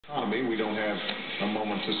economy, we don't have a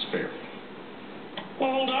moment to spare. Well,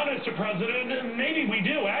 hold on, Mr. President. Maybe we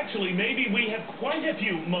do. Actually, maybe we have quite a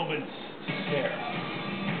few moments to spare.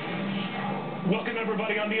 Welcome,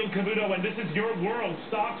 everybody. I'm Neil Cavuto, and this is your world.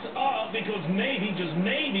 Stocks up because maybe, just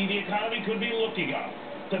maybe, the economy could be looking up.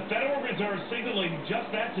 The Federal Reserve signaling just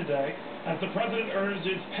that today as the President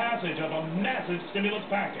urges passage of a massive stimulus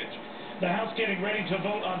package. The House getting ready to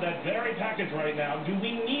vote on that very package right now. Do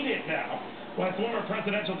we need it now? Why former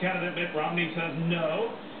presidential candidate Mitt Romney says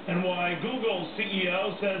no, and why Google's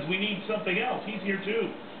CEO says we need something else. He's here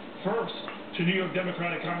too. First, to New York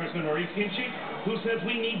Democratic Congressman Maurice, who says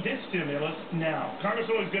we need this stimulus now.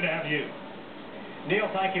 Congressman, always good to have you.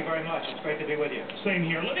 Neil, thank you very much. It's great to be with you. Same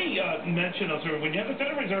here. Let me mention, when you have the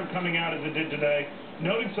Federal Reserve coming out as it did today,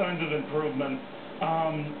 noting signs of improvement,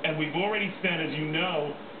 and we've already spent, as you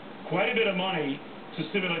know, quite a bit of money to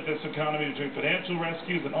stimulate this economy between financial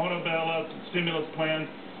rescues and auto bailouts and stimulus plans.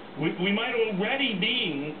 We might already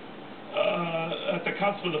be at the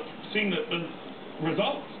cusp of seeing the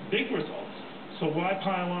results, big results. So why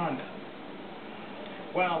pile on now?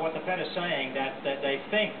 Well, what the Fed is saying that they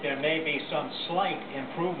think there may be some slight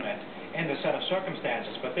improvement in the set of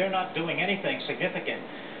circumstances, but they're not doing anything significant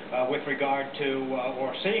with regard to,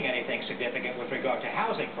 or seeing anything significant with regard to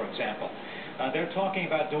housing, for example. They're talking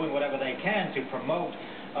about doing whatever they can to promote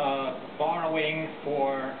borrowing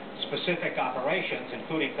for specific operations,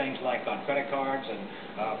 including things like on credit cards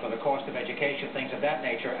and for the cost of education, things of that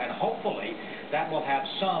nature, and hopefully that will have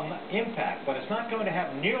some impact. But it's not going to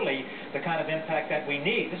have nearly the kind of impact that we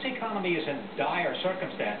need. This economy is in dire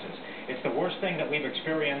circumstances. It's the worst thing that we've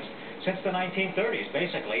experienced since the 1930s,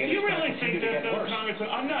 basically. Do you really think that, though, Congressman?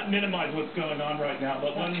 I'm not minimizing what's going on right now,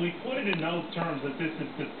 but when we put it in those terms that this is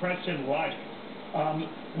depression-like,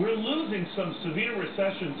 we're losing some severe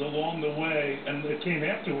recessions along the way, and it came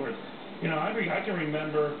afterwards. You know, I can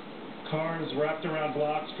remember cars wrapped around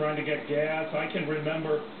blocks trying to get gas. I can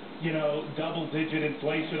remember, you know, double-digit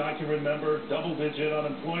inflation. I can remember double-digit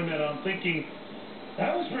unemployment. I'm thinking,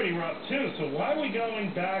 that was pretty rough, too. So why are we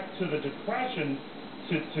going back to the Depression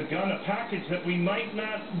to gun a package that we might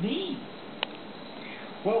not need?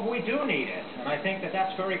 Well, we do need it, and I think that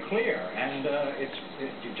that's very clear. And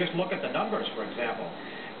just look at the numbers, for example.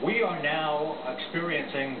 We are now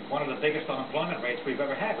experiencing one of the biggest unemployment rates we've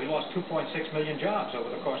ever had. We lost 2.6 million jobs over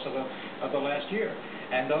the course of the last year,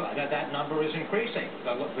 and that number is increasing.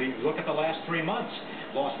 We look at the last 3 months,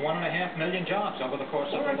 lost 1.5 million jobs over the course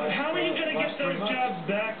of the last 3 months. How are you going to get those jobs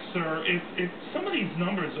back, sir? If some of these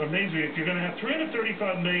numbers amaze me. If you're going to have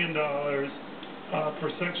 $335 million for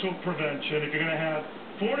sexual prevention, if you're going to have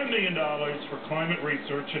 $400 million for climate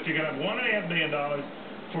research, if you're going to have $1.5 million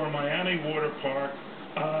for a Miami water park,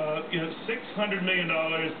 $600 million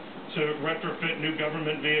to retrofit new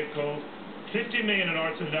government vehicles, $50 million in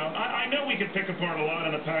arts and endowment. I know we could pick apart a lot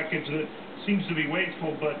in a package that seems to be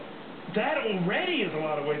wasteful, but that already is a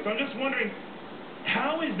lot of waste. I'm just wondering,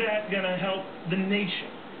 how is that going to help the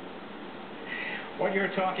nation? What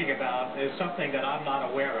you're talking about is something that I'm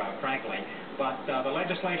not aware of, frankly. But the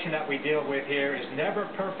legislation that we deal with here is never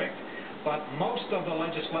perfect. But most of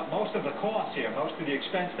the costs here, most of the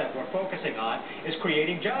expense that we're focusing on is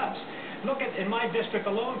creating jobs. Look at, in my district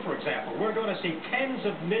alone, for example, we're going to see tens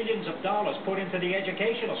of millions of dollars put into the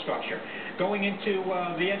educational structure, going into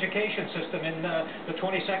the education system in the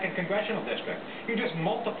 22nd Congressional District. You just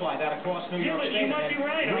multiply that across New York State. You might be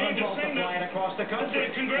right. I'm just saying that it across the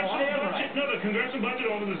country. The congressional budget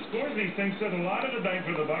over the scores of these things says a lot of the bang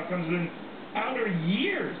for the buck comes in outer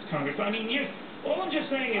years, Congress. I mean, years. All I'm just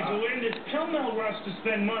saying is we're in this pell-mell rush to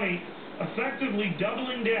spend money, effectively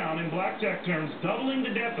doubling down, in blackjack terms, doubling the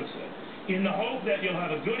deficit, in the hope that you'll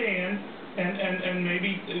have a good hand and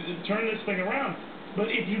maybe turn this thing around. But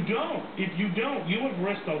if you don't, you have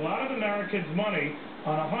risked a lot of Americans' money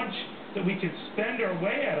on a hunch that we could spend our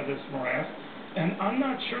way out of this morass, and I'm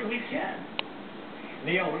not sure we can.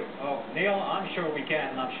 Neil, I'm sure we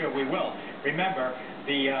can, and I'm sure we will. Remember,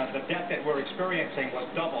 the debt that we're experiencing was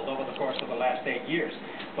doubled over the course of the last 8 years.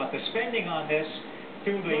 But the spending on this,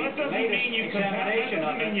 through the latest examination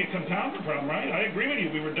of it... That doesn't mean you compound the problem, right? I agree with you,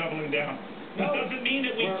 we were doubling down. That doesn't mean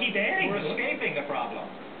that we keep adding to it. We're escaping the problem.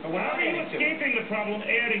 How are you escaping the problem,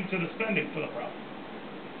 adding to the spending for the problem?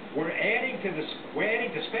 We're adding to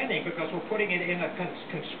spending because we're putting it in a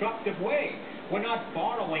constructive way. We're not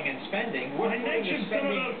borrowing and spending. I mentioned some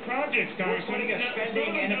of those projects, Congressman. We're putting a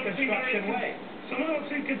spending in a construction way. Some of those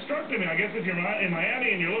seem constructive. I guess if you're in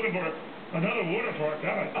Miami and you're looking for another water park,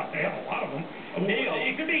 God, I thought they have a lot of them. Neil,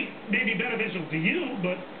 it could be maybe beneficial to you,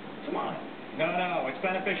 but come on. No, it's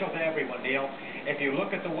beneficial to everyone, Neil. If you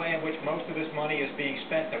look at the way in which most of this money is being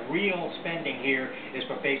spent, the real spending here is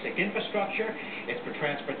for basic infrastructure, it's for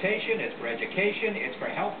transportation, it's for education, it's for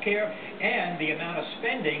health care, and the amount of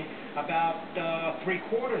spending, about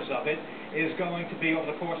 3/4 of it, is going to be over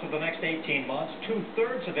the course of the next 18 months.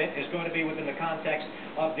 2/3 of it is going to be within the context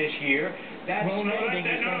of this year. That spending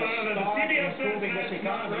is going to start improving this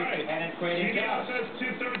economy and in creating jobs. CBO says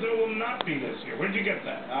 2/3 of it will not be this year. Where'd you get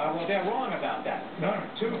that? Well, they're wrong about that. All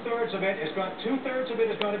right. 2/3 of it is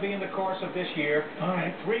going to be in the course of this year, All right.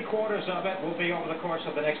 and 3/4 of it will be over the course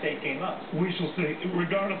of the next 18 months. We shall see.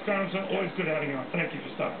 Regardless, Congressman, always good having you on. Thank you for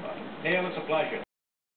stopping by. Neil, it's a pleasure.